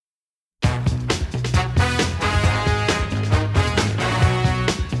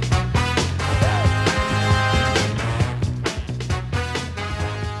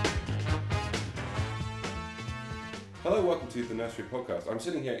to the Nursery Podcast. I'm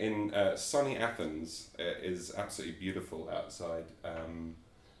sitting here in sunny Athens. It is absolutely beautiful outside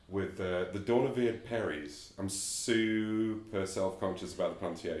with the Doorneweerd-Perrys. I'm super self-conscious about the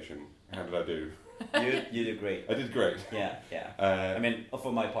pronunciation. How did I do? You did great. I did great. Yeah. I mean,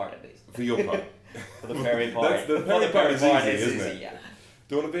 for my part at least. For your part. For the Perry part. The Perry part is easy, isn't it? Yeah.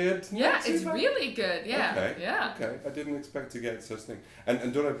 Doorneweerd? Yeah, it's really good. Yeah. Okay. Yeah. Okay. I didn't expect to get such thing.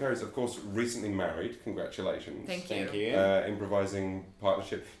 And Doorneweerd-Perry is, of course, recently married. Congratulations. Thank you. Improvising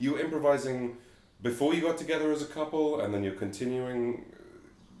partnership. You were improvising before you got together as a couple, and then you're continuing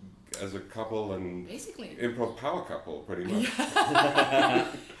as a couple and basically improv power couple, pretty much.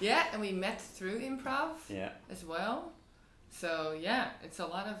 Yeah, and we met through improv as well. So yeah, it's a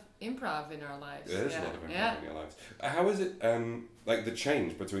lot of improv in our lives. There is a lot of improv in your lives. How is it, like the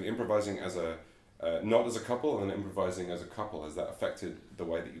change between improvising as a, not as a couple and then improvising as a couple, has that affected the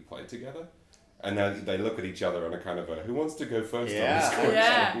way that you play together? And now they look at each other on a kind of a, who wants to go first on this question?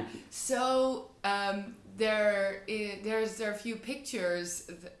 Yeah. So there are a few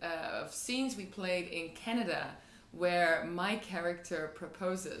pictures of scenes we played in Canada where my character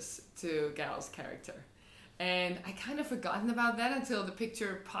proposes to Gael's character. And I kind of forgotten about that until the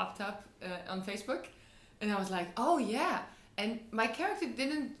picture popped up on Facebook. And I was like, oh yeah. And my character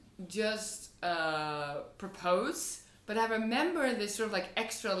didn't just propose, but I remember this sort of like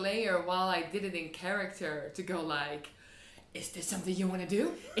extra layer while I did it in character to go like, is this something you want to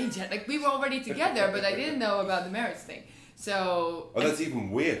do? Like we were already together, but I didn't know about the marriage thing. So... Oh, that's even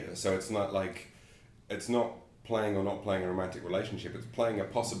weirder. So it's not like, it's not playing or not playing a romantic relationship, it's playing a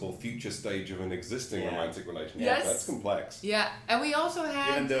possible future stage of an existing romantic relationship. Yes. That's complex. Yeah, and we also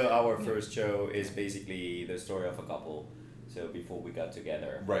had... Even though our first show is basically the story of a couple, so before we got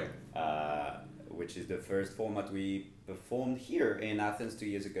together. Right. Which is the first format we performed here in Athens 2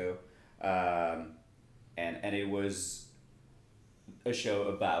 years ago. And it was a show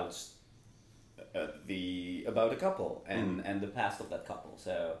about a couple and the past of that couple.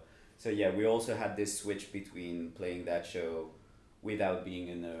 So yeah, we also had this switch between playing that show without being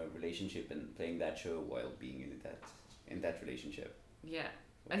in a relationship and playing that show while being in that relationship. Yeah,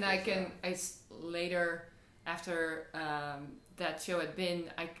 and later after that show had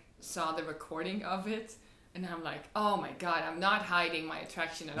been, I saw the recording of it, and I'm like, oh my god, I'm not hiding my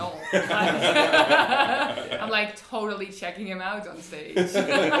attraction at all. I'm like totally checking him out on stage.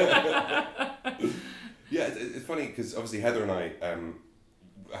 Yeah, it's funny because obviously Heather and I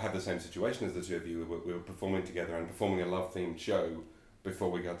had the same situation as the two of you. We were performing together and performing a love-themed show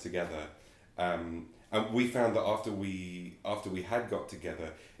before we got together. And we found that after we had got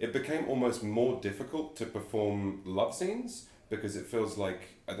together, it became almost more difficult to perform love scenes because it feels like,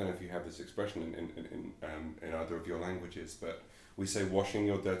 I don't know if you have this expression in either of your languages, but we say washing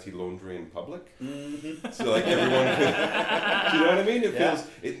your dirty laundry in public. Mm-hmm. So like everyone could, do you know what I mean? It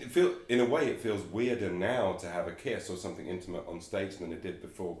feels in a way it feels weirder now to have a kiss or something intimate on stage than it did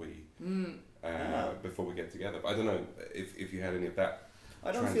before we get together. But I don't know if you had any of that.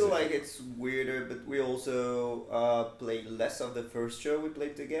 I don't feel like it's weirder, but we also played less of the first show we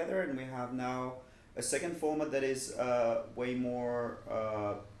played together, and we have now a second format that is way more.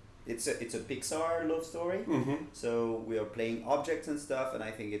 It's a Pixar love story, so we are playing objects and stuff, and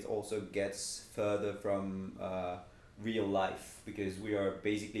I think it also gets further from real life because we are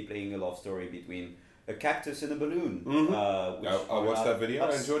basically playing a love story between a cactus and a balloon. I watched that video.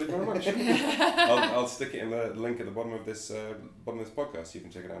 I enjoyed it very much. I'll stick it in the link at the bottom of this podcast. You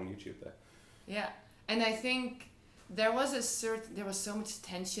can check it out on YouTube there. Yeah, and I think there was so much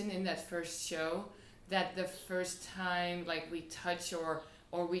tension in that first show that the first time like we touch or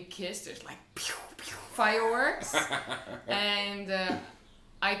we kiss, there's like pew, pew, fireworks. And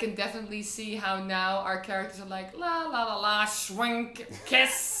I can definitely see how now our characters are like la la la la, shrink,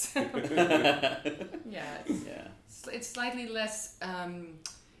 kiss. It's slightly less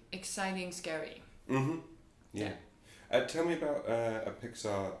exciting, scary. Mm-hmm. Yeah. Tell me about a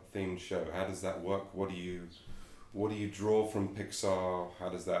Pixar themed show. How does that work? What do you draw from Pixar? How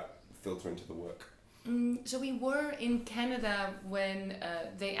does that filter into the work? So we were in Canada when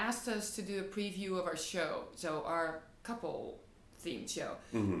they asked us to do a preview of our show, so our couple themed show.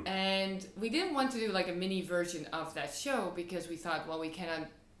 Mm-hmm. And we didn't want to do like a mini version of that show because we thought, well, we cannot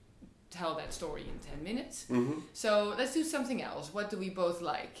tell that story in 10 minutes. Mm-hmm. So let's do something else. What do we both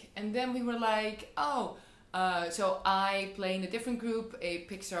like? And then we were like, so I play in a different group, a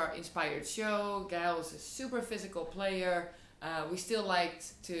Pixar inspired show. Gael is a super physical player. We still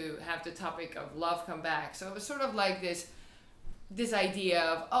liked to have the topic of love come back. So it was sort of like this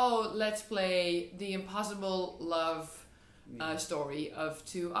idea of, let's play the impossible love story of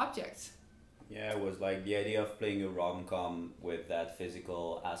two objects. Yeah, it was like the idea of playing a rom-com with that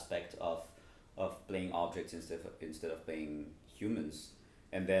physical aspect of playing objects instead of playing humans,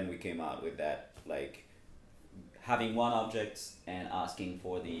 and then we came out with that, like having one object and asking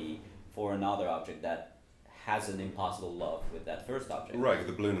for another object that has an impossible love with that first object. Right,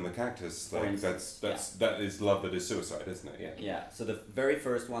 the balloon and the cactus. Like instance, that is love that is suicide, isn't it? Yeah. Yeah. So the very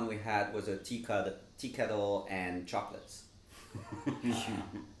first one we had was a tea kettle and chocolates.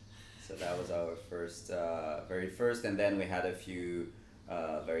 So that was our very first, and then we had a few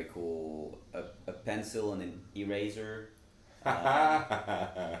very cool a pencil and an eraser. Oh,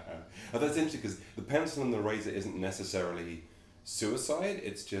 that's interesting because the pencil and the razor isn't necessarily suicide.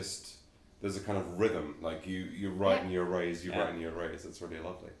 It's just there's a kind of rhythm. Like you write and you erase, you write and you erase. It's really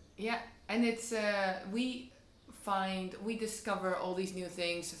lovely. Yeah, and it's we discover all these new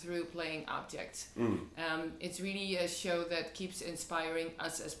things through playing objects. It's really a show that keeps inspiring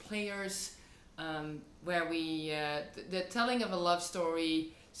us as players, where we the telling of a love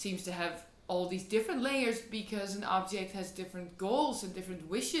story seems to have all these different layers because an object has different goals and different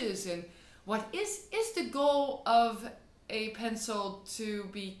wishes. And what is the goal of a pencil to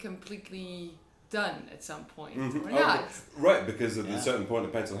be completely done at some point or not? Right, because at a certain point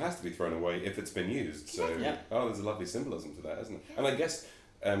the pencil has to be thrown away if it's been used. So there's a lovely symbolism to that, isn't it? And I guess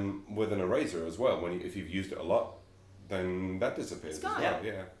with an eraser as well, if you've used it a lot, then that disappears as well.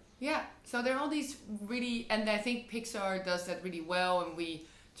 Yeah, so there are all these really, and I think Pixar does that really well, and we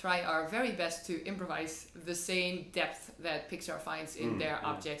try our very best to improvise the same depth that Pixar finds in their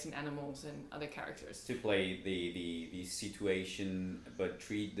objects and animals and other characters. To play the situation, but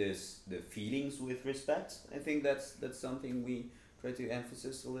treat the feelings with respect. I think that's something we try to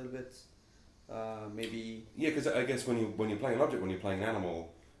emphasize a little bit. Maybe. Yeah, because I guess when you're playing an object, when you're playing an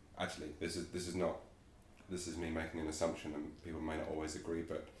animal, actually, this is me making an assumption, and people may not always agree,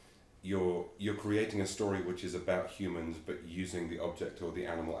 but you're creating a story which is about humans, but using the object or the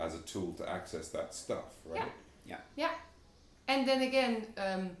animal as a tool to access that stuff, right? Yeah. And then again,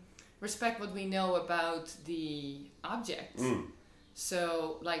 respect what we know about the object.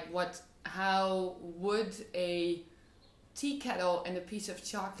 So, like, how would a tea kettle and a piece of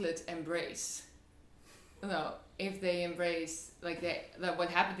chocolate embrace? No, if they embrace, like what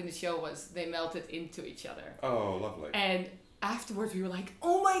happened in the show was they melted into each other. Oh, lovely. And afterwards we were like,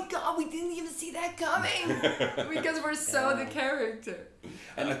 oh my god, we didn't even see that coming because we're so the character.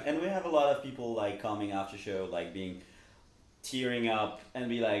 And we have a lot of people like coming after show, like tearing up and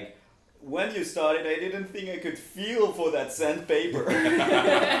be like, when you started, I didn't think I could feel for that sandpaper.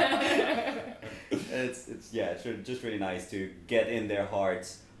 It's just really nice to get in their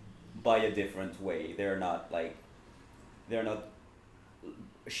hearts by a different way. They're not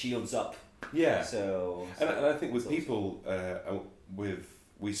shields up. Yeah. So and I think with people,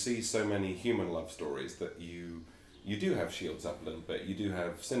 we see so many human love stories that you do have shields up a little bit. You do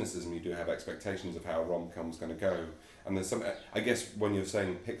have cynicism. You do have expectations of how a rom-com's going to go. And there's some. I guess when you're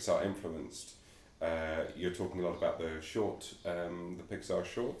saying Pixar influenced, you're talking a lot about the Pixar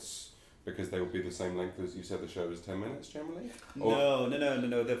shorts, because they will be the same length as you said. The show is 10 minutes generally. No.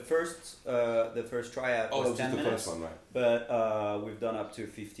 The first tryout was 10 minutes. The first one, right? But we've done up to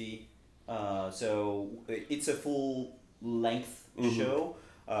 50. So it's a full length show.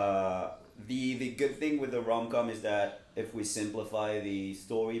 The good thing with the rom-com is that if we simplify the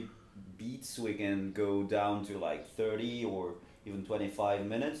story beats, we can go down to like 30 or even 25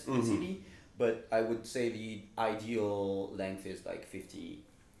 minutes easily. But I would say the ideal length is like 50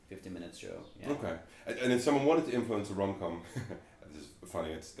 minutes show. Yeah. Okay. And if someone wanted to influence a rom-com, this is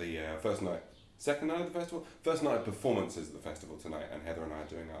funny, it's the second night of the festival? First night of performances at the festival tonight, and Heather and I are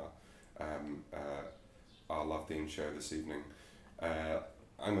doing our love themed show this evening.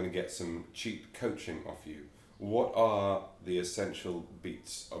 I'm going to get some cheap coaching off you. What are the essential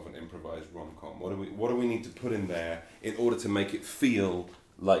beats of an improvised rom-com? What do we need to put in there in order to make it feel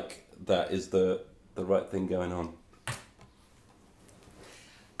like that is the right thing going on?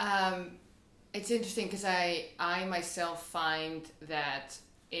 It's interesting because I myself find that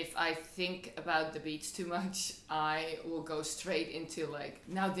if I think about the beats too much, I will go straight into like,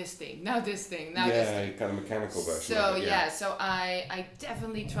 now this thing. This thing. Yeah, kind of mechanical version. So of it, so I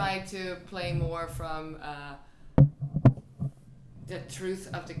definitely try to play more from the truth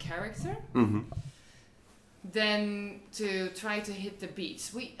of the character. Than to try to hit the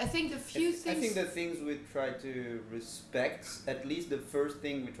beats. I think the things we try to respect, at least the first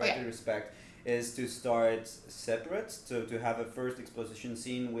thing we try to respect, is to start separate. So to have a first exposition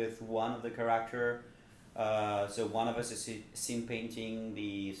scene with one of the character. So one of us is scene painting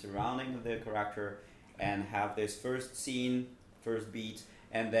the surrounding of the character, and have this first scene, first beat,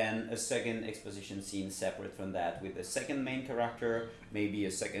 and then a second exposition scene separate from that with a second main character, maybe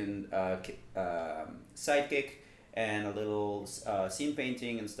a second sidekick, and a little scene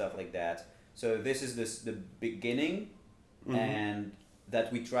painting and stuff like that. So this is the beginning, and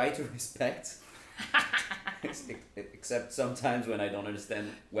that we try to respect. Except sometimes when I don't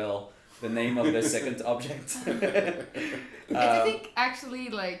understand well the name of the second object. I think actually,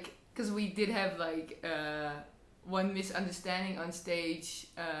 like, because we did have like one misunderstanding on stage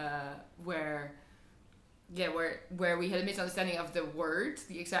where we had a misunderstanding of the word,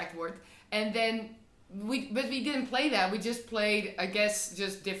 the exact word, and then we didn't play that. We just played, I guess,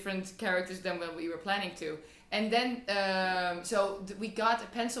 just different characters than what we were planning to. And then we got a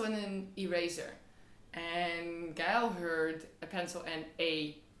pencil and an eraser, and Gael heard a pencil and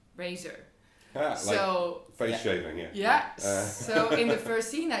a razor. So face shaving, yeah. Yeah. So in the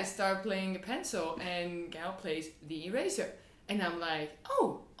first scene, I start playing the pencil, and Gael plays the eraser, and I'm like,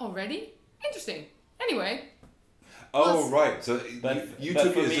 oh, already? Interesting. Anyway. Oh, right. So you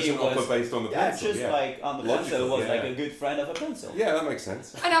took it as just an offer based on the pencil. Yeah, just like on the pencil was like a good friend of a pencil. Yeah, that makes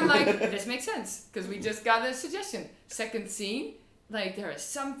sense. And I'm like, this makes sense, because we just got a suggestion. Second scene, like there is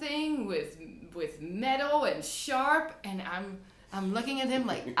something with metal and sharp, and I'm looking at him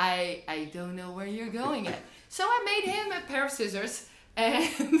like, I don't know where you're going at. So I made him a pair of scissors,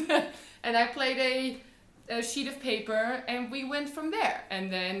 and and I played a sheet of paper, and we went from there.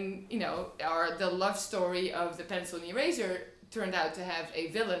 And then, you know, the love story of the pencil and eraser turned out to have a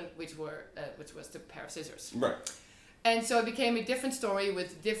villain, which was the pair of scissors. Right. And so it became a different story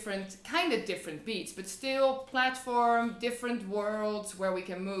with different beats, but still platform, different worlds where we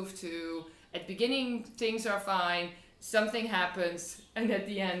can move to. At the beginning, things are fine, something happens, and at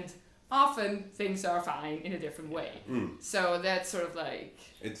the end, often things are fine in a different way. So that's sort of like...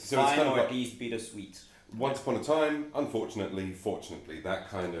 It's kind of or at least bittersweet. Once upon a time, unfortunately, fortunately, that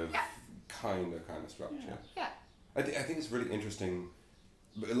kind of structure. Yeah. I think it's really interesting.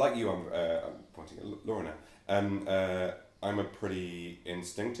 Like you, I'm pointing at Laura now. I'm a pretty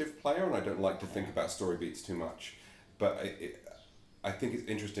instinctive player, and I don't like to think about story beats too much. But I think it's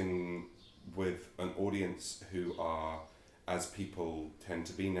interesting with an audience who are, as people tend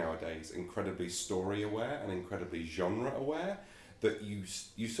to be nowadays, incredibly story aware and incredibly genre aware, that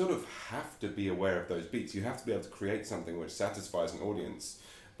you sort of have to be aware of those beats. You have to be able to create something which satisfies an audience,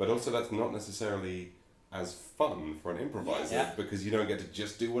 but also that's not necessarily as fun for an improviser because you don't get to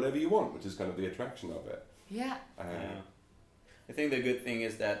just do whatever you want, which is kind of the attraction of it. Yeah. I think the good thing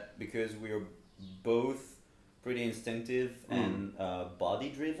is that because we're both pretty instinctive and body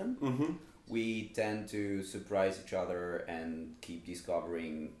driven, we tend to surprise each other and keep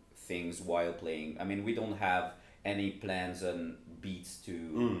discovering things while playing. I mean, we don't have any plans and beats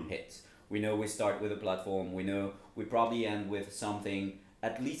to hit. We know we start with a platform. We know we probably end with something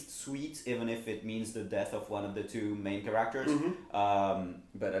at least sweet, even if it means the death of one of the two main characters.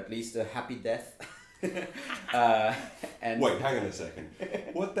 But at least a happy death. And wait, hang on a second.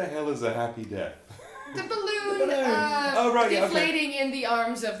 What the hell is a happy death? The balloon, deflating in the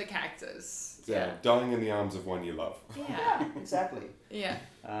arms of the cactus. Yeah, dying in the arms of one you love. Yeah, exactly. Yeah.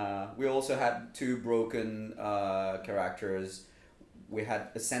 We also had two broken characters. We had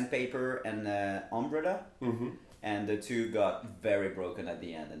a sandpaper and an umbrella, and the two got very broken at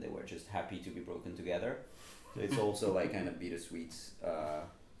the end, and they were just happy to be broken together. So it's also like kind of bittersweet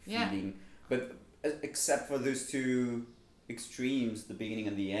feeling. But except for those two extremes, the beginning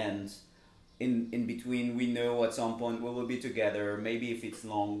and the end, in between, we know at some point we will be together. Maybe if it's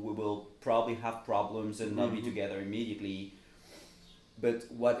long, we will probably have problems and not be together immediately. But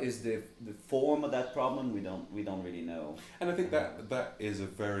what is the form of that problem? We don't really know. And I think that is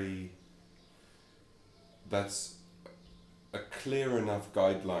that's a clear enough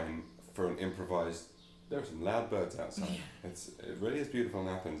guideline for an improvised. There are some loud birds outside. Yeah. It really is beautiful in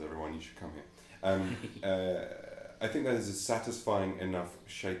Athens. Everyone, you should come here. I think that is a satisfying enough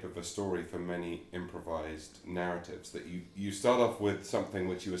shape of a story for many improvised narratives that you start off with something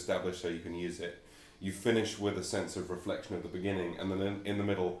which you establish so you can use it. You finish with a sense of reflection at the beginning, and then in the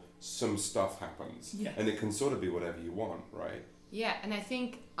middle, some stuff happens. Yes. And it can sort of be whatever you want, right? Yeah, and I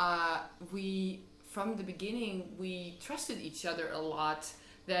think from the beginning, we trusted each other a lot.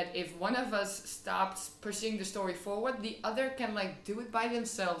 That if one of us stops pushing the story forward, the other can like do it by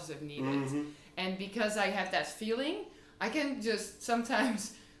themselves if needed. And because I have that feeling, I can just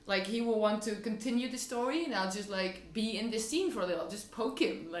sometimes, like, he will want to continue the story, and I'll just like be in this scene for a little, just poke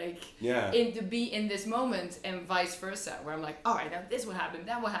him, like, to be in this moment, and vice versa, where I'm like, all right, now this will happen,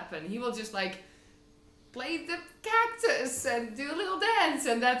 that will happen. He will just like play the cactus and do a little dance,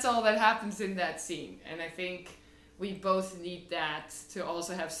 and that's all that happens in that scene. And I think we both need that to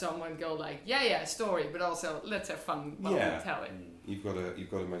also have someone go like, yeah, story, but also let's have fun while we tell it. You've got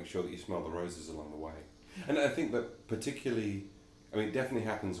to make sure that you smell the roses along the way. And I think that particularly, I mean, it definitely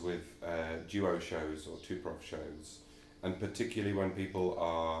happens with duo shows or two-prof shows, and particularly when people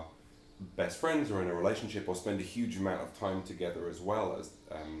are best friends or in a relationship or spend a huge amount of time together as well as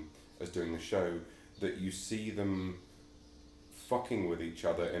doing the show, that you see them fucking with each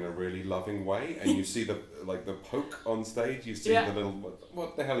other in a really loving way, and you see the poke on stage, you see the little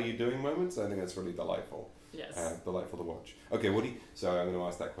what the hell are you doing moments. I think that's really delightful. Yes. Delightful to watch. Okay, so I'm going to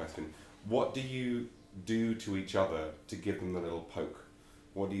ask that question. What do you do to each other to give them the little poke?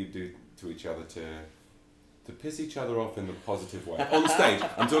 What do you do to each other to piss each other off in the positive way? On stage.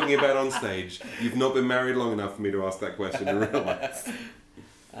 I'm talking about on stage. You've not been married long enough for me to ask that question in real life.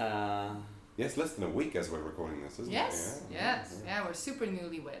 Yes, less than a week as we're recording this, isn't it? Yeah, we're super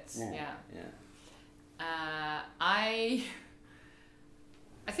newlyweds. Yeah. I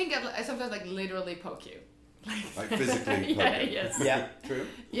think I sometimes like literally poke you. Like physically poke you. Yes. Yeah, true.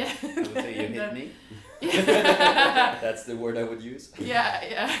 Yeah. I would say you hit me. That's the word I would use.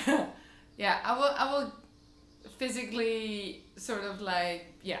 Yeah. I will physically sort of like,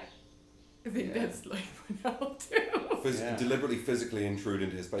 I think that's like what I'll do. Deliberately physically intrude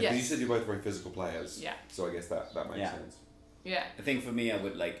into his space. Yes. You said you're both very physical players. Yeah. So I guess that makes sense. Yeah. I think for me, I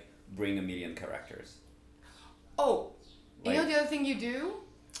would like bring a million characters. Oh, you know the other thing you do?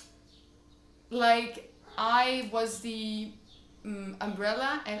 Like, I was the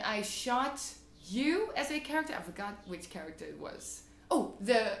umbrella and I shot you as a character. I forgot which character it was. Oh,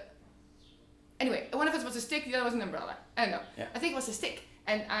 anyway, one of us was a stick, the other was an umbrella. I don't know. Yeah. I think it was a stick.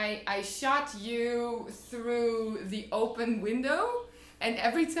 And I shot you through the open window, and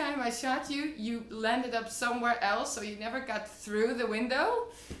every time I shot you, you landed up somewhere else, so you never got through the window.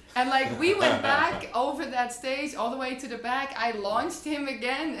 And like, we went back over that stage all the way to the back. I launched him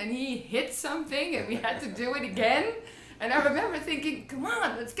again, and he hit something, and we had to do it again. And I remember thinking, come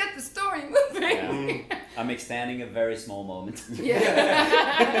on, let's get the story moving. Yeah. I'm extending a very small moment.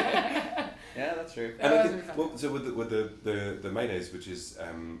 Yeah. Yeah, that's true. And so with the Maydays, which is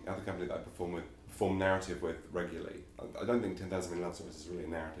other company that I perform narrative with regularly. I don't think 10,000 Love Songs is really a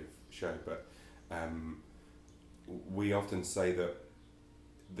narrative show, but we often say that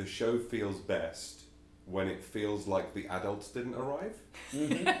the show feels best when it feels like the adults didn't arrive.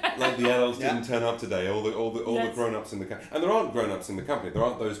 Mm-hmm. Like the adults didn't turn up today. All the grown-ups in the company, and there aren't grown-ups in the company. There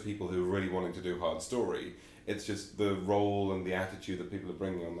aren't those people who are really wanting to do hard story. It's just the role and the attitude that people are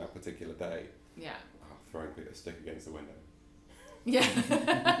bringing on that particular day. Yeah. Throwing a stick against the window.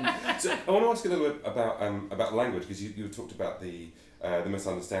 Yeah. So I want to ask you a little bit about language, because you talked about the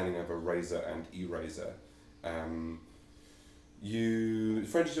misunderstanding of eraser and eraser.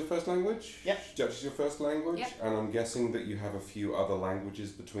 French is your first language? Yep. Dutch is your first language? Yep. And I'm guessing that you have a few other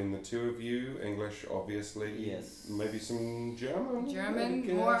languages between the two of you. English, obviously. Yes. Maybe some German? German,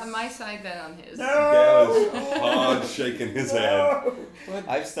 more on my side than on his. Gael is hard shaking his head.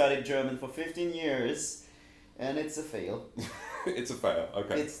 I've studied German for 15 years, and it's a fail. It's a fail,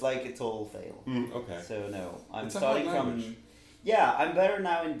 okay. It's like a total fail. Okay. So no, I'm It's a starting hard language. from... Yeah, I'm better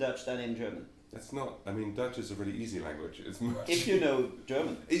now in Dutch than in German. That's not... I mean, Dutch is a really easy language. It's much... If you know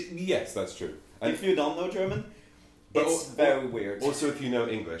German. Yes, that's true. And if you don't know German, but it's very weird. Also, if you know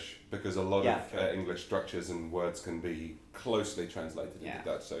English, because a lot of English structures and words can be closely translated into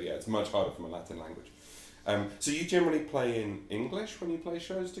Dutch. So it's much harder from a Latin language. So you generally play in English when you play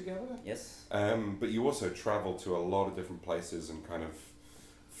shows together? Yes. But you also travel to a lot of different places and kind of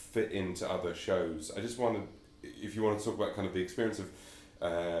fit into other shows. I just wanted, if you want to talk about kind of the experience of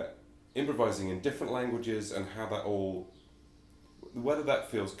improvising in different languages and how that all, whether that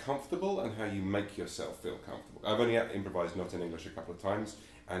feels comfortable and how you make yourself feel comfortable. I've only improvised not in English a couple of times,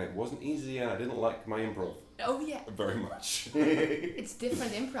 and it wasn't easy, and I didn't like my improv. Oh yeah. Very much. It's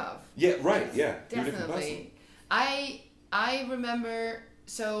different improv. Yeah, right, yeah. Definitely. I remember,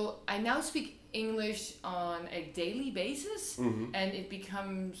 so I now speak English on a daily basis, and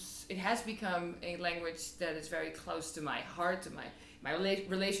it has become a language that is very close to my heart, to my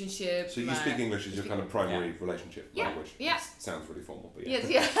relationship. So you speak English as your kind of primary relationship language. Yeah. Sounds really formal, but Yes,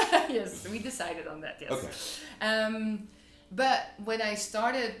 yes, we decided on that, yes. Okay. But when I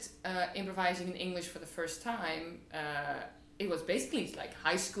started improvising in English for the first time, it was basically like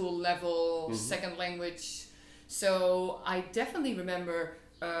high school level, second language. So I definitely remember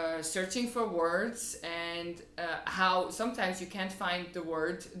searching for words and how sometimes you can't find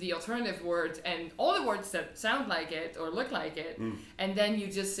the alternative word, and all the words that sound like it or look like it, and then you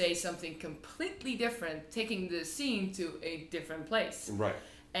just say something completely different, taking the scene to a different place. Right.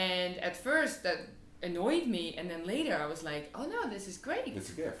 And at first annoyed me, and then later I was like, oh no, this is great. It's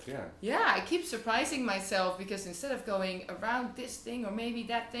a gift, yeah. Yeah, I keep surprising myself because instead of going around this thing or maybe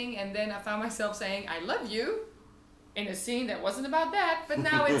that thing, and then I found myself saying I love you in a scene that wasn't about that, but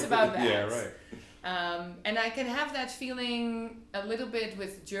now it's about that. Yeah, right. And I can have that feeling a little bit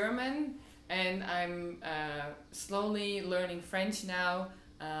with German, and I'm slowly learning French now.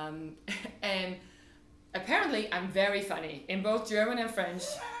 And apparently I'm very funny in both German and French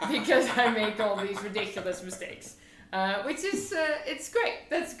because I make all these ridiculous mistakes. Which is, it's great.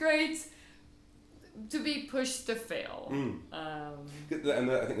 That's great to be pushed to fail. And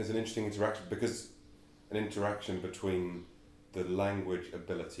I think there's an interesting interaction, because an interaction between the language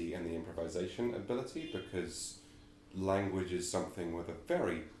ability and the improvisation ability, because language is something with a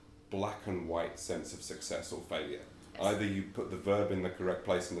very black and white sense of success or failure. Yes. Either you put the verb in the correct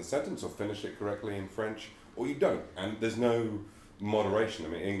place in the sentence or finish it correctly in French, or you don't. And there's no moderation. I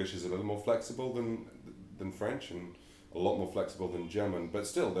mean, English is a little more flexible than French, and a lot more flexible than German, but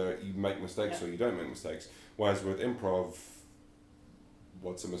still, you make mistakes or you don't make mistakes. Whereas with improv,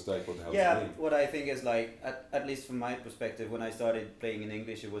 what's a mistake? What the hell does it mean? What I think is like, at least from my perspective, when I started playing in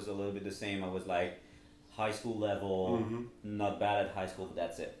English, it was a little bit the same. I was like, high school level, not bad at high school, but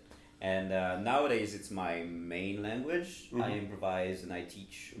that's it. And nowadays it's my main language. I improvise and I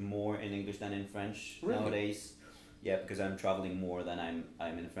teach more in English than in French nowadays. Yeah, because I'm traveling more than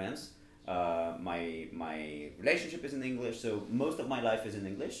I'm in France. My relationship is in English, so most of my life is in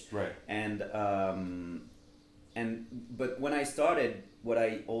English. Right. But when I started, what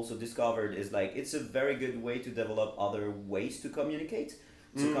I also discovered is like it's a very good way to develop other ways to communicate.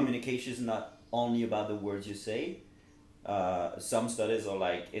 So communication is not only about the words you say. Some studies are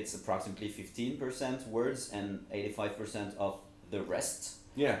like it's approximately 15% words and 85% of the rest.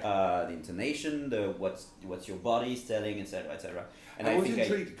 Yeah. The intonation, the what's your body is telling, etc., etc. And I was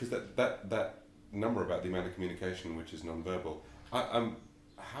intrigued because that number about the amount of communication which is non-verbal.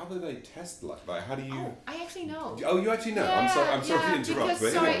 How do they test like that? How do you? Oh, I actually know. Oh, you actually know. Yeah, I'm sorry to interrupt.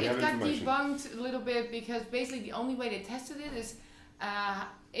 Because, but anyway, it got debunked a little bit because basically the only way they tested it is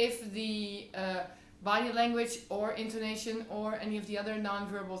if the body language or intonation or any of the other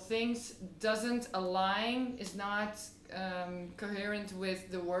non-verbal things doesn't align, is not coherent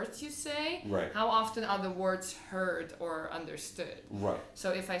with the words you say. Right. How often are the words heard or understood? Right.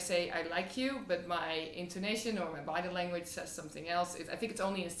 So if I say I like you, but my intonation or my body language says something else, I think it's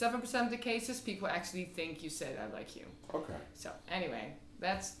only in 7% of the cases people actually think you said I like you. Okay. So anyway,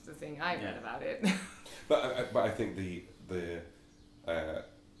 that's the thing I read about it. But I think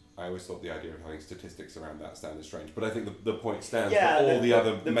I always thought the idea of having statistics around that sounded strange. But I think the point stands that all the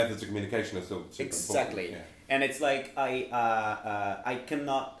other methods of communication are still super exactly. important. Yeah. And it's like I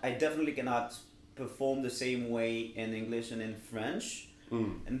definitely cannot perform the same way in English and in French.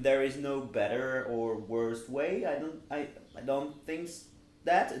 And there is no better or worse way. I don't think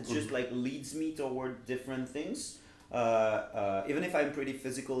that. It just like leads me toward different things. Even if I'm pretty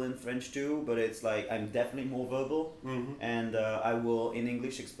physical in French too, but it's like I'm definitely more verbal, and I will in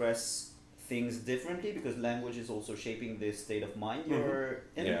English express things differently because language is also shaping the state of mind you're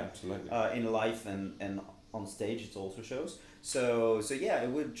in. Yeah, absolutely. In life and on stage it also shows. So yeah, it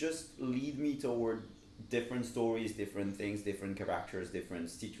would just lead me toward different stories, different things, different characters, different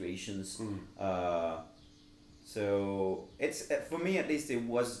situations. So it's for me at least it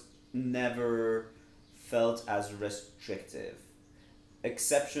was never felt as restrictive,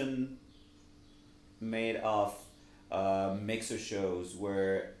 exception made of mixer shows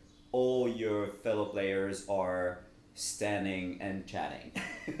where all your fellow players are standing and chatting.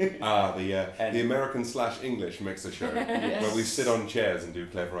 The American / English mixer show where we sit on chairs and do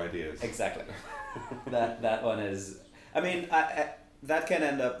clever ideas. Exactly. that one is. I mean, that can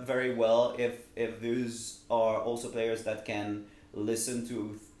end up very well if those are also players that can listen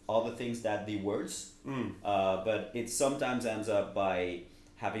to other things than the words, but it sometimes ends up by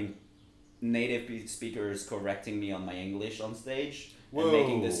having native speakers correcting me on my English on stage and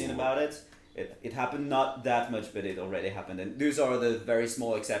making the scene about it. It happened not that much, but it already happened, and those are the very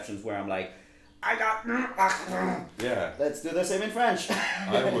small exceptions where I'm like, let's do the same in French.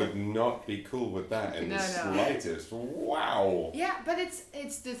 I would not be cool with that in the slightest. Wow. Yeah, but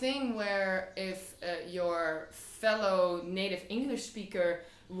it's the thing where if your fellow native English speaker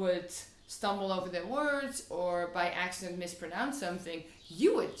would stumble over their words or by accident mispronounce something,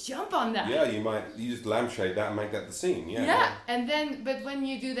 you would jump on that. Yeah, you just lampshade that and make that the scene. Yeah. And then, but when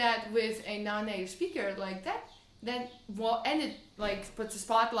you do that with a non-native speaker like that, then it like puts a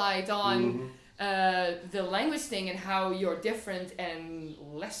spotlight on the language thing and how you're different and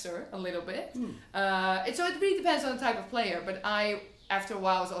lesser a little bit. So it really depends on the type of player, but I after a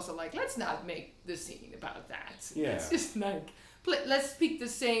while I was also like, let's not make the scene about that. Yeah. It's just like, let's speak the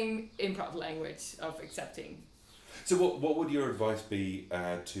same improv language of accepting. So what would your advice be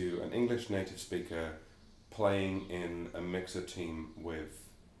to an English native speaker playing in a mixer team with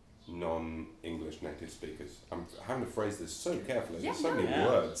non-English native speakers? I'm having to phrase this so carefully. There's so many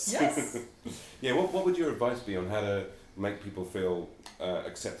words. Yes. Yeah. What would your advice be on how to make people feel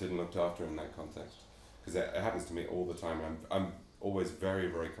accepted and looked after in that context? Because it happens to me all the time. I'm always very,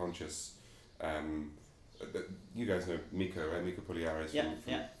 very conscious. You guys know Miko, right? Miko Puliares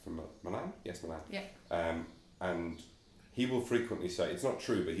from Milan? Yes, Milan. Yeah. And he will frequently say, it's not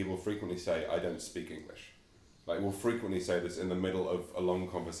true, but he will frequently say, I don't speak English. Like, we'll frequently say this in the middle of a long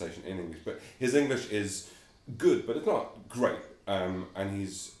conversation in English. But his English is good, but it's not great. And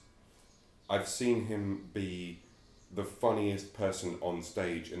I've seen him be the funniest person on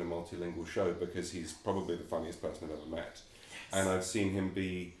stage in a multilingual show because he's probably the funniest person I've ever met. And I've seen him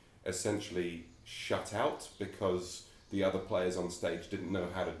be essentially shut out because the other players on stage didn't know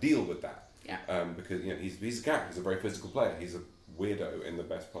how to deal with that. Yeah. Because he's a character, he's a very physical player. He's a weirdo in the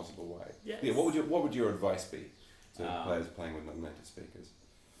best possible way. Yes. Yeah. What would your advice be to players playing with non-native speakers?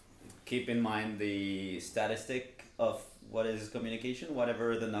 Keep in mind the statistic of what is communication,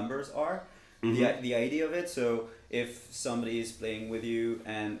 whatever the numbers are. Mm-hmm. The idea of it. So if somebody is playing with you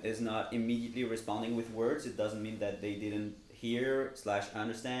and is not immediately responding with words, it doesn't mean that they didn't hear /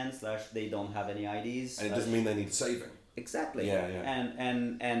 understand / they don't have any IDs. And it doesn't mean they need saving. Exactly. Yeah.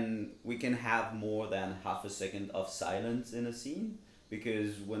 And we can have more than half a second of silence in a scene,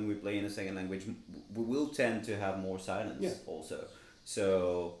 because when we play in a second language, we will tend to have more silence also.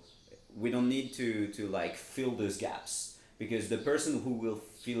 So we don't need to like fill those gaps, because the person who will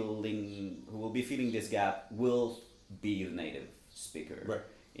be feeling this gap will be the native speaker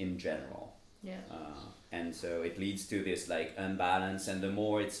in general. Yeah. And so it leads to this like unbalance, and the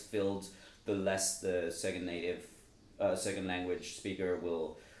more it's filled, the less the second language speaker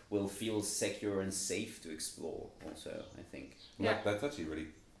will feel secure and safe to explore also, I think. Yeah. That's actually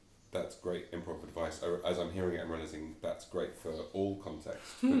that's great improv advice. As I'm hearing it, I'm realizing that's great for all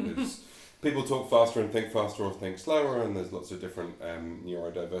contexts, because people talk faster and think faster or think slower, and there's lots of different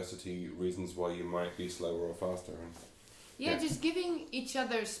neurodiversity reasons why you might be slower or faster. And, just giving each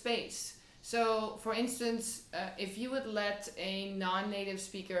other space. So, for instance, if you would let a non-native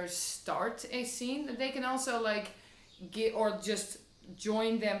speaker start a scene, they can also or just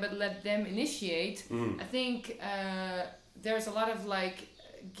join them, but let them initiate. I think there's a lot of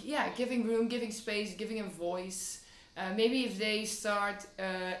giving room, giving space, giving a voice. Maybe if they start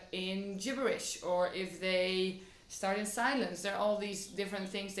in gibberish, or if they start in silence, there are all these different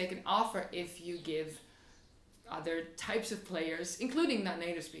things they can offer if you give other types of players, including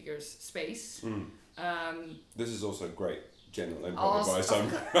non-native speakers, space. This is also great general improv advice.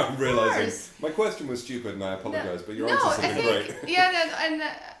 I'm realizing my question was stupid, and I apologize, but your answer's something great. And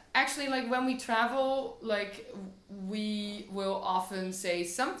actually, when we travel, we will often say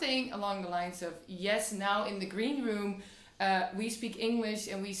something along the lines of, yes, now in the green room, we speak English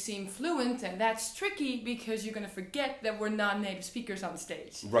and we seem fluent, and that's tricky because you're going to forget that we're non-native speakers on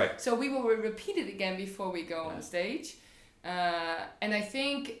stage. Right. So we will repeat it again before we go on stage. And I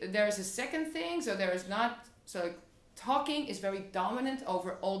think there's a second thing, talking is very dominant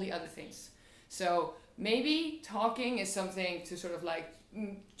over all the other things. So maybe talking is something to sort of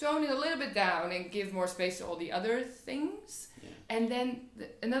tone it a little bit down and give more space to all the other things. Yeah. And then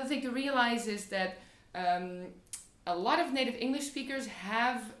another thing to realize is that a lot of native English speakers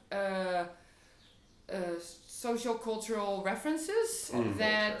have social cultural references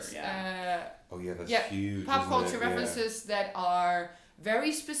that's huge. Pop culture references that are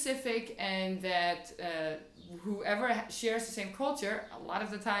very specific, and that whoever shares the same culture, a lot of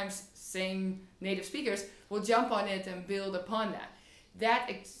the times same native speakers, will jump on it and build upon that.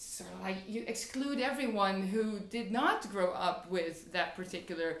 You exclude everyone who did not grow up with that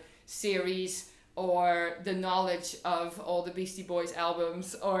particular series, or the knowledge of all the Beastie Boys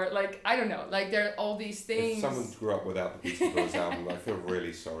albums, or I don't know, there are all these things. If someone grew up without the Beastie Boys album, I feel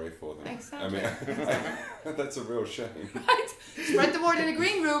really sorry for them. Exactly. I mean, that's a real shame. Right? Spread the word in a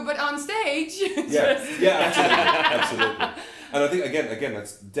green room, but on stage. Absolutely. And I think again,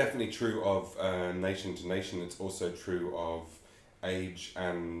 that's definitely true of nation to nation. It's also true of age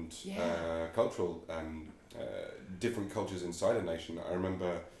and cultural different cultures inside a nation. I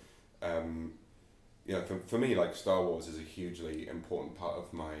remember. For me, Star Wars is a hugely important part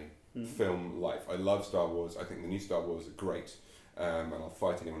of my film life. I love Star Wars. I think the new Star Wars are great, and I'll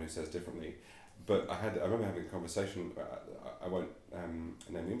fight anyone who says differently. But I remember having a conversation. I won't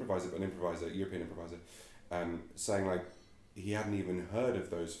name the improviser, but an improviser, European improviser, saying he hadn't even heard of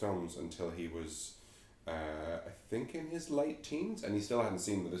those films until he was, I think, in his late teens, and he still hadn't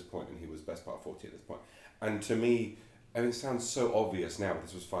seen them at this point, and he was best part 40 at this point. And to me, I mean, it sounds so obvious now, but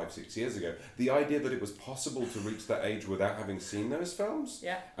this was 5-6 years ago. The idea that it was possible to reach that age without having seen those films,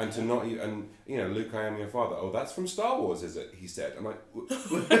 and to not, and you know, Luke, I am your father. Oh, that's from Star Wars, is it? He said. I'm like,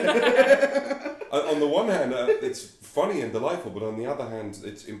 on the one hand, it's funny and delightful, but on the other hand,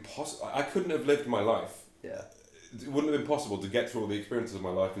 it's impossible. I couldn't have lived my life. Yeah. It wouldn't have been possible to get through all the experiences of my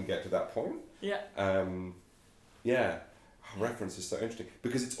life and get to that point. Yeah. Reference is so interesting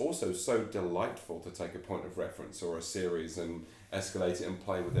because it's also so delightful to take a point of reference or a series and escalate it and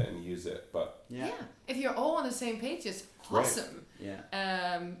play with it and use it. But if you're all on the same page, it's awesome.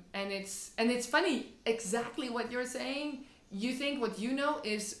 And it's funny, exactly what you're saying. You think what you know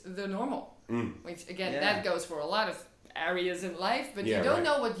is the normal, which again that goes for a lot of areas in life, but you don't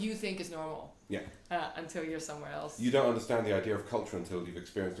know what you think is normal. Until you're somewhere else. You don't understand the idea of culture until you've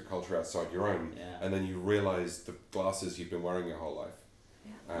experienced a culture outside your own, and then you realise the glasses you've been wearing your whole life.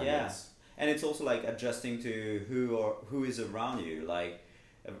 And it's also like adjusting to who is around you. Like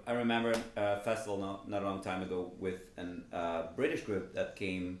I remember a festival not a long time ago with a British group that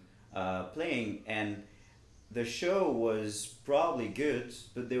came playing, and the show was probably good,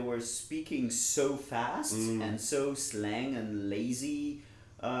 but they were speaking so fast and so slang and lazy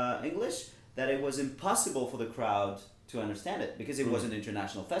English that it was impossible for the crowd to understand it, because it was an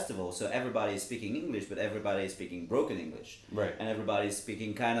international festival, so everybody is speaking English, but everybody is speaking broken English, and everybody is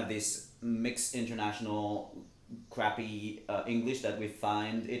speaking kind of this mixed international crappy English that we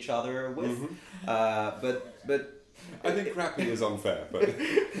find each other with. But I think crappy is unfair, but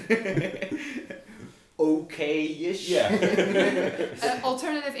okay-ish.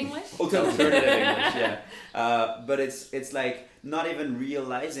 Alternative English. Alternative English, but it's like not even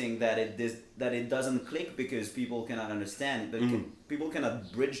realizing that it doesn't click because people cannot understand. People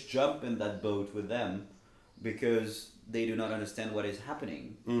cannot bridge jump in that boat with them because they do not understand what is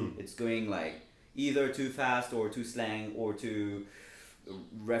happening. It's going like either too fast or too slang or too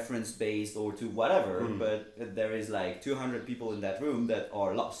reference based or to whatever. But there is like 200 people in that room that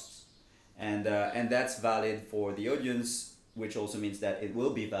are lost, and that's valid for the audience, which also means that it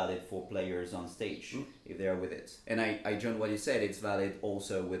will be valid for players on stage if they are with it. And I join what you said, it's valid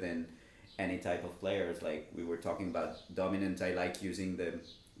also within any type of players. Like we were talking about dominant, I like using the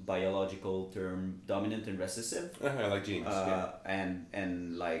biological term dominant and recessive. I like genes.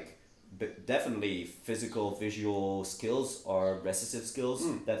 And like, but definitely physical, visual skills are recessive skills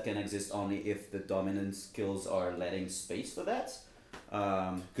that can exist only if the dominant skills are letting space for that.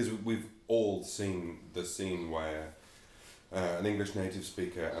 Because we've all seen the scene where an English native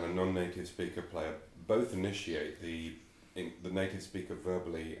speaker and a non-native speaker player both initiate the native speaker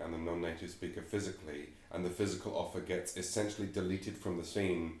verbally and the non-native speaker physically, and the physical offer gets essentially deleted from the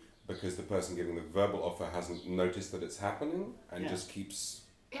scene because the person giving the verbal offer hasn't noticed that it's happening and just keeps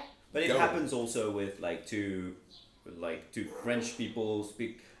but it going. happens also with two French people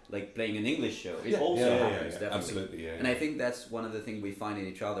playing an English show. It also happens, definitely. Absolutely, And I think that's one of the things we find in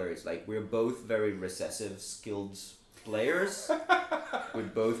each other. It's like we're both very recessive, skilled players. We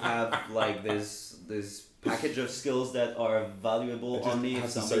both have like this package of skills that are valuable only if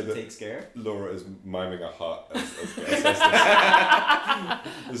somebody takes care. Laura is miming a heart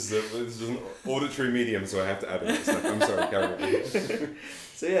this is an auditory medium, so I have to add it. I'm sorry, carry on.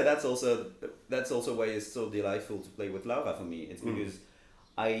 So yeah, that's also why it's so delightful to play with Laura for me. It's because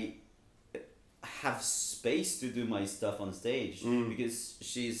I have space to do my stuff on stage because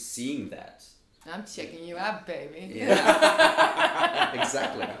she's seeing that. I'm checking you out, baby. Yeah.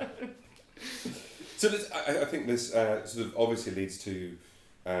 Exactly. So I think this sort of obviously leads to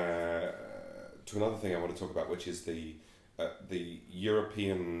another thing I want to talk about, which is the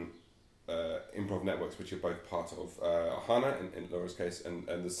European improv networks, which you're both part of. Ohana, in Laura's case, and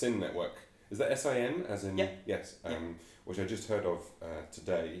the SIN network. Is that SIN, as in? Yeah. Yes. Which I just heard of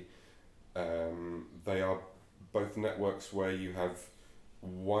today. They are both networks where you have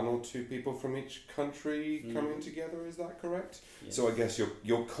one or two people from each country coming together. Is that correct? Yes. So I guess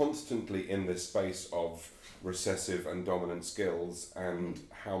you're constantly in this space of recessive and dominant skills, and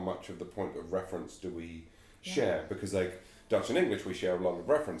how much of the point of reference do we share? Because like Dutch and English, we share a lot of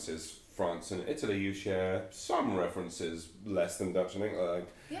references. France and Italy, you share some references, less than Dutch and English.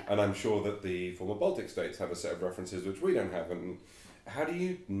 And I'm sure that the former Baltic states have a set of references which we don't have. And how do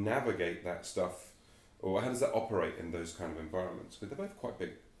you navigate that stuff? Or how does that operate in those kind of environments? Because they're both quite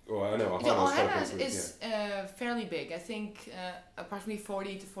big. Well, I know Ohana is fairly big. I think approximately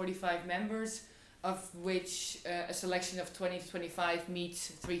 40 to 45 members. of which a selection of 20 to 25 meets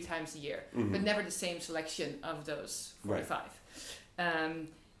 3 times a year, but never the same selection of those 45. Right.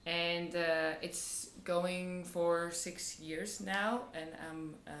 And it's going for 6 years now, and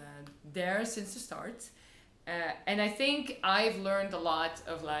I'm there since the start. And I think I've learned a lot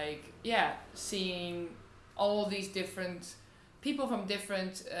of seeing all these different people from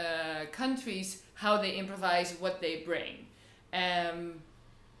different countries, how they improvise, what they bring.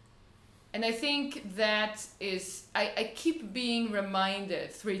 And I think that is, I keep being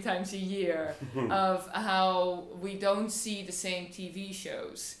reminded 3 times a year of how we don't see the same TV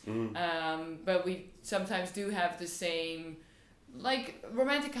shows, but we sometimes do have the same, like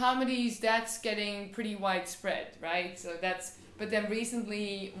romantic comedies, that's getting pretty widespread, right? So but then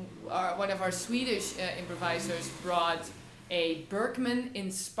recently one of our Swedish improvisers brought a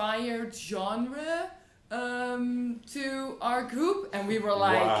Bergman-inspired genre to our group, and we were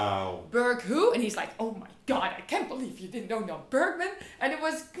like, wow. Berg who? And he's like, oh my god, I can't believe you didn't know Bergman. And it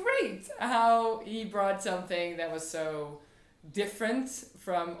was great how he brought something that was so different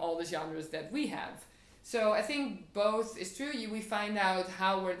from all the genres that we have. So I think both is true. We find out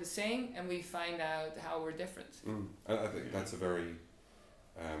how we're the same, and we find out how we're different. I think that's a very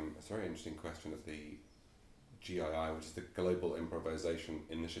interesting question at the GII, which is the Global Improvisation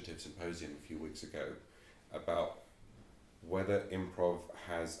Initiative Symposium a few weeks ago, about whether improv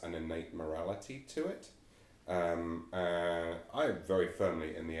has an innate morality to it. I am very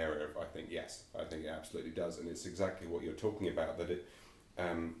firmly in the area of, I think yes, I think it absolutely does, and it's exactly what you're talking about, that it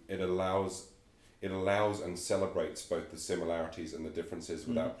allows and celebrates both the similarities and the differences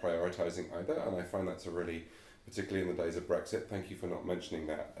without prioritizing either, and I find that's a really, particularly in the days of Brexit. Thank you for not mentioning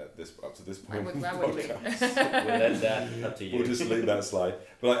that up to this point. We'll let that up to you. We'll just leave that slide.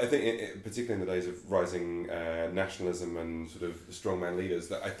 But I think, particularly in the days of rising nationalism and sort of strongman leaders,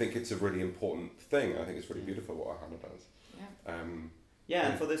 that I think it's a really important thing. I think it's really beautiful what Ohana does. Yeah.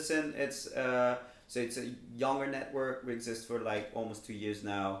 And for this, it's it's a younger network. We exist for like almost 2 years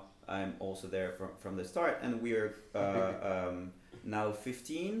now. I'm also there from the start, and we're now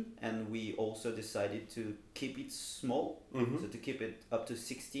 15, and we also decided to keep it small, so to keep it up to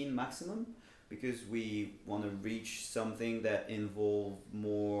 16 maximum, because we want to reach something that involve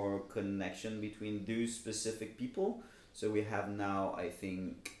more connection between those specific people. So we have now, I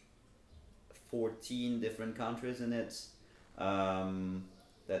think, 14 different countries in it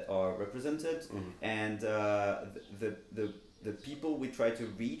that are represented, and the people we try to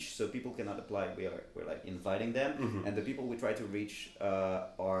reach, so people cannot apply, we're like inviting them, and the people we try to reach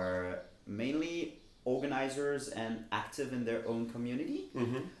are mainly organizers and active in their own community,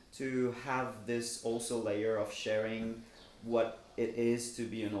 to have this also layer of sharing what it is to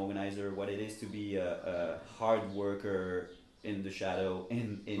be an organizer, what it is to be a hard worker in the shadow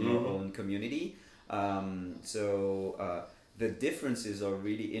in your own community. The differences are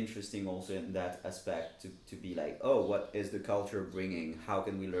really interesting also in that aspect, to be like, oh, what is the culture bringing? How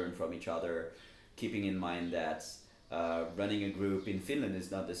can we learn from each other? Keeping in mind that running a group in Finland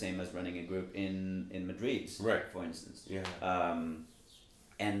is not the same as running a group in Madrid, right, for instance. Yeah.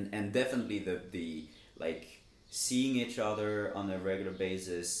 And definitely the like seeing each other on a regular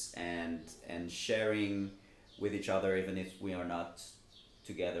basis and sharing with each other, even if we are not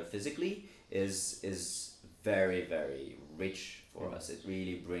together physically, is very, very rich for us. It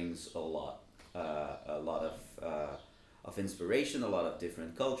really brings a lot of inspiration, a lot of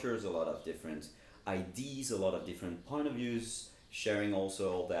different cultures, a lot of different ideas, a lot of different point of views. Sharing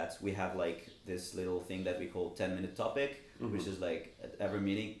also all that, we have like this little thing that we call 10-minute topic, which is like at every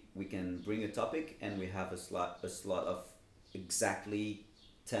meeting we can bring a topic, and we have a slot of exactly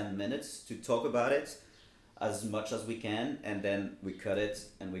 10 minutes to talk about it as much as we can, and then we cut it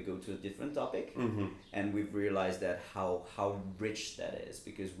and we go to a different topic. And we've realized that how rich that is,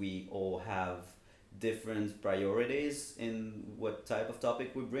 because we all have different priorities in what type of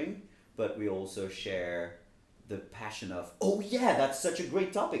topic we bring, but we also share the passion of, oh yeah, that's such a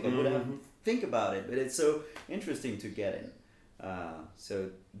great topic, I would have think about it, but it's so interesting to get in. So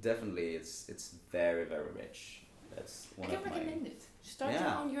definitely it's very, very rich. That's one of my... I can recommend it. Start your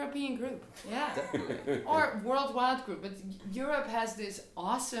own European group. Yeah. Definitely. Or worldwide group. But Europe has this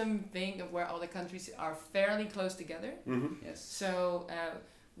awesome thing of where all the countries are fairly close together. Yes. So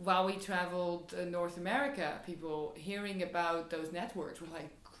while we traveled North America, people hearing about those networks were like,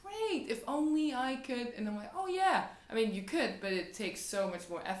 great, if only I could. And I'm like, oh yeah. I mean, you could, but it takes so much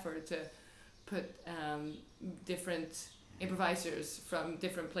more effort to put different improvisers from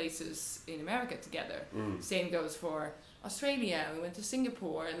different places in America together. Same goes for Australia. We went to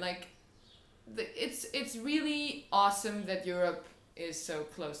Singapore, and like it's really awesome that Europe is so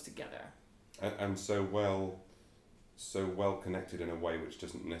close together. and so well connected in a way which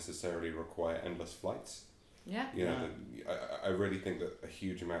doesn't necessarily require endless flights. Yeah. You know, I really think that a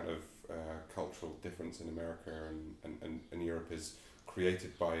huge amount of cultural difference in America and Europe is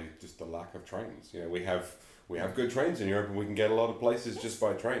created by just the lack of trains. You know, we have good trains in Europe, and we can get a lot of places just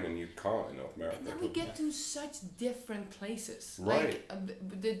by train, and you can't in North America. And then we get to such different places. Right.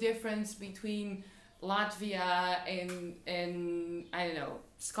 Like the difference between Latvia and I don't know,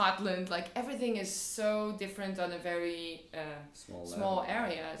 Scotland. Like everything is so different on a very small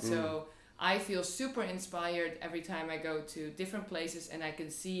area. So I feel super inspired every time I go to different places, and I can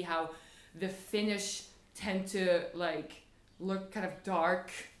see how the Finnish tend to like look kind of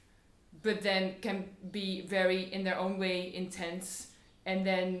dark, but then can be very in their own way intense. And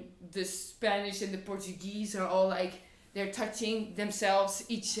then the Spanish and the Portuguese are all like they're touching themselves,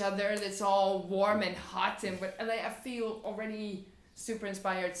 each other. That's all warm and hot, and I feel already super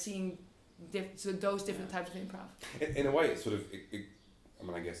inspired seeing those different types of improv. In a way, it's sort of. I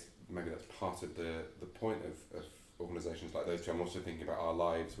mean, I guess maybe that's part of the point of organisations like those two. I'm also thinking about Our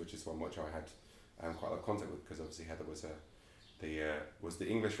Lives, which is one which I had quite a lot of contact with, because obviously Heather was the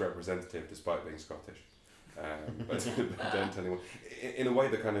English representative despite being Scottish. But don't tell anyone. In a way,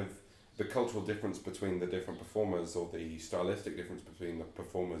 the cultural difference between the different performers, or the stylistic difference between the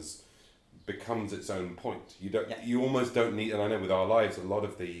performers, becomes its own point. You almost don't need. And I know with Our Lives, a lot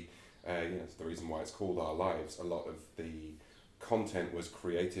of the it's the reason why it's called Our Lives. A lot of the content was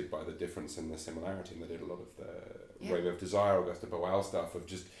created by the difference and the similarity, and they did a lot of the Wave of Desire, Augusta Boal stuff of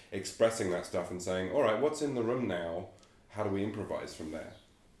just expressing that stuff and saying, all right, what's in the room now? How do we improvise from there?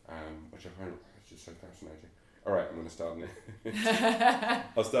 Which I find just so fascinating. All right, I'm going to start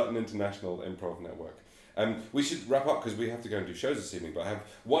I'll start an international improv network. We should wrap up because we have to go and do shows this evening, but I have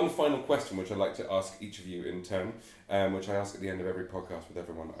one final question which I'd like to ask each of you in turn, which I ask at the end of every podcast with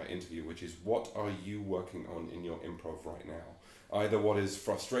everyone I interview, which is, what are you working on in your improv right now? Either what is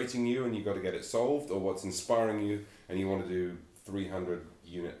frustrating you and you've got to get it solved, or what's inspiring you and you want to do 300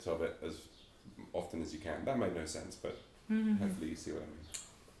 units of it as often as you can. That made no sense, but hopefully you see what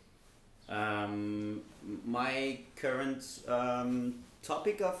I mean. My current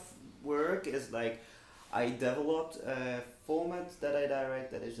topic of work is like, I developed a format that I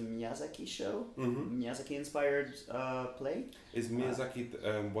direct that is a Miyazaki show, Miyazaki inspired play. Is Miyazaki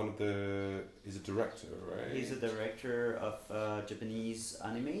he's a director, right? He's a director of Japanese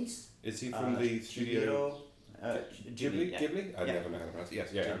animes. Is he from the studio? Ghibli? Ghibli? I never know how to pronounce it.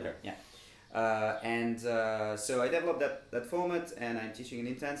 Yes, yeah, Ghibli, okay. Yeah. So I developed that format, and I'm teaching an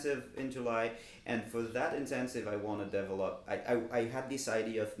intensive in July. And for that intensive, I want to develop. I had this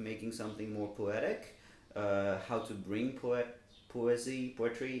idea of making something more poetic, how to bring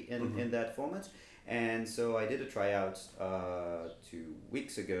poetry in that format. And so I did a tryout 2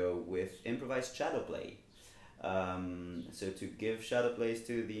 weeks ago with improvised shadow play. So to give shadow plays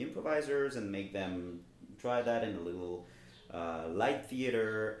to the improvisers and make them try that in a little light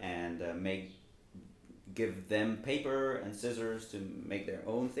theater, and give them paper and scissors to make their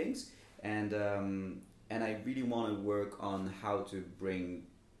own things. And I really want to work on how to bring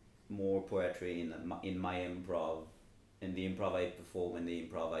more poetry in my improv, in the improv I perform, in the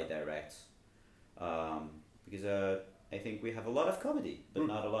improv I direct, because I think we have a lot of comedy, but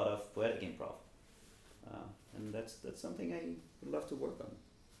not a lot of poetic improv, and that's something I would love to work on.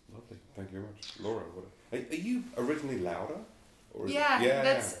 Lovely, thank you very much, Laura. Are you originally Laura? Or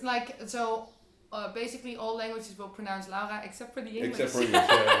that's like so. Basically, all languages will pronounce Laura except for the English. Except for English,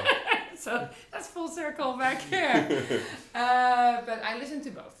 yeah. So that's full circle back here. But I listen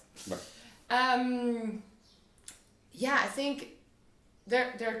to both. Right. I think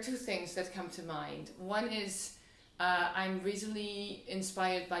there are two things that come to mind. One is I'm recently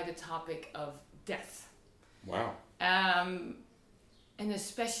inspired by the topic of death. Wow. And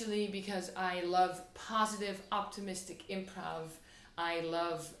especially because I love positive, optimistic improv. I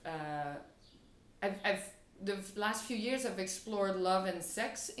love... I've the last few years I've explored love and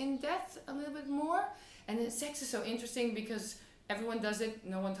sex in death a little bit more, and then sex is so interesting because everyone does it,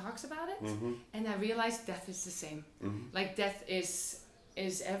 no one talks about it, and I realized death is the same. Like death is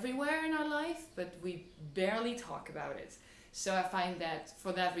everywhere in our life, but we barely talk about it. So I find that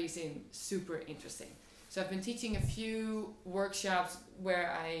for that reason super interesting. So I've been teaching a few workshops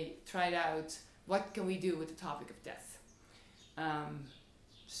where I tried out what can we do with the topic of death.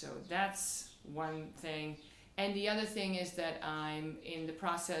 So that's one thing. And the other thing is that I'm in the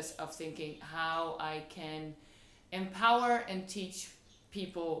process of thinking how I can empower and teach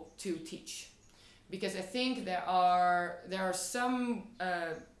people to teach. Because I think there are some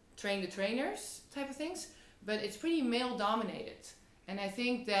train the trainers type of things, but it's pretty male dominated. And I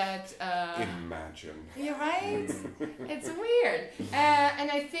think that... Imagine. You're right? It's weird.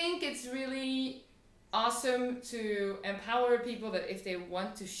 And I think it's really awesome to empower people that if they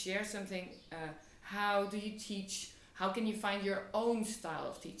want to share something, how do you teach? How can you find your own style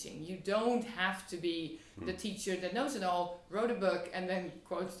of teaching? You don't have to be the teacher that knows it all, wrote a book, and then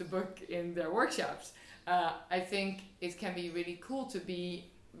quotes the book in their workshops. I think it can be really cool to be,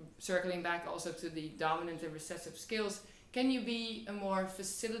 circling back also to the dominant and recessive skills, can you be a more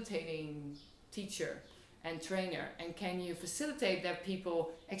facilitating teacher and trainer? And can you facilitate that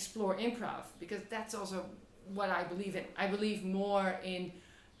people explore improv? Because that's also what I believe in. I believe more in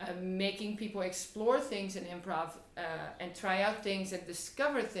making people explore things in improv and try out things and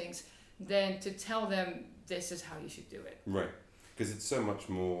discover things than to tell them this is how you should do it. Right, because it's so much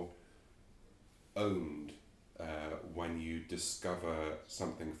more owned when you discover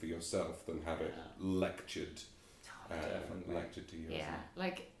something for yourself than have it lectured to you. Yeah,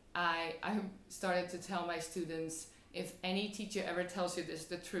 like I started to tell my students, if any teacher ever tells you this is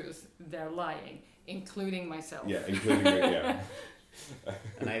the truth, they're lying, including myself. Yeah, including me, yeah.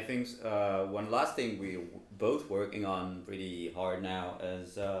 And I think one last thing we're both working on pretty hard now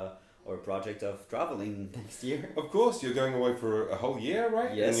is our project of traveling next year. Of course, you're going away for a whole year,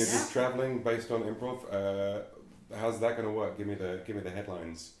 right? Yes. And you're just traveling based on improv. How's that going to work? Give me the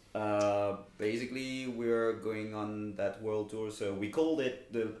headlines. Basically, we're going on that world tour. So we called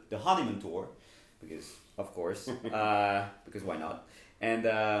it the honeymoon tour, because of course, because why not?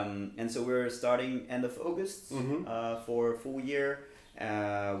 And so we're starting end of August for a full year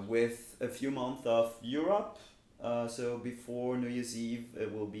with a few months of Europe. So before New Year's Eve,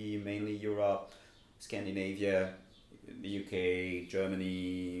 it will be mainly Europe, Scandinavia, the UK,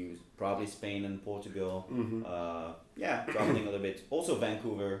 Germany, probably Spain and Portugal. Traveling a little bit. Also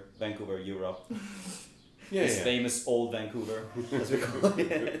Vancouver, Europe. Famous old Vancouver, as we call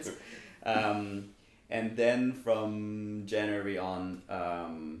it. And then from January on,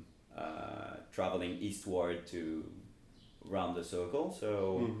 traveling eastward to round the circle.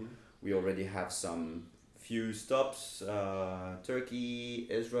 So we already have some few stops: Turkey,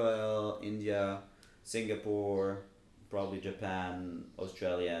 Israel, India, Singapore, probably Japan,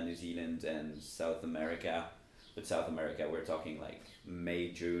 Australia, New Zealand, and South America. But South America, we're talking like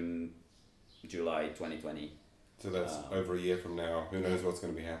May, June, July 2020. So that's over a year from now. Who knows what's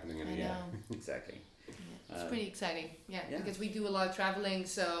going to be happening in a year? Exactly. It's pretty exciting, because we do a lot of traveling,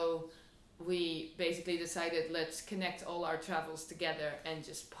 so we basically decided let's connect all our travels together and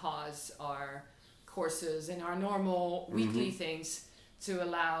just pause our courses and our normal weekly things to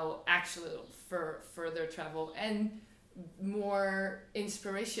allow actual further travel and more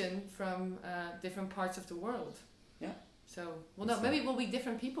inspiration from different parts of the world. Yeah. So, maybe we'll be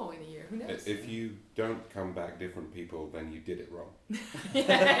different people in a year. Who knows? If you don't come back different people, then you did it wrong.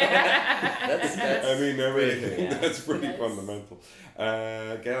 That's I mean, everything. That's pretty fundamental.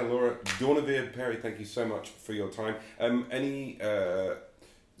 Gael, Laura, Doorneweerd-Perry, thank you so much for your time. Any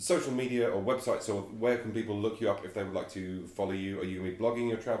social media or websites, or where can people look you up if they would like to follow you? Are you going to be blogging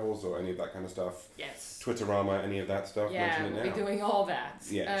your travels or any of that kind of stuff? Yes. Twitterama, any of that stuff? Yeah, we'll be doing all that.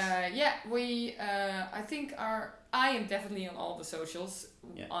 Yes. We, I think I am definitely on all the socials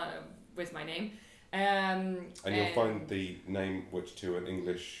with my name. And you'll find the name, which to an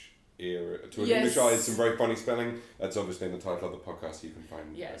English ear, English eye, is some very funny spelling. That's obviously in the title of the podcast. You can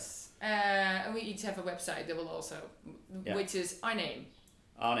find. Yes. And we each have a website that will also, which is our name.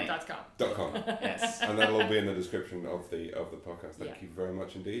 .com. Yes. And that'll all be in the description of the podcast. Thank you very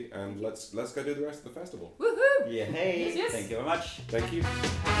much indeed. And let's go do the rest of the festival. Woohoo! Yeah. Hey. Yes. Thank you very much. Thank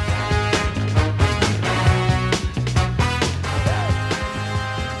you.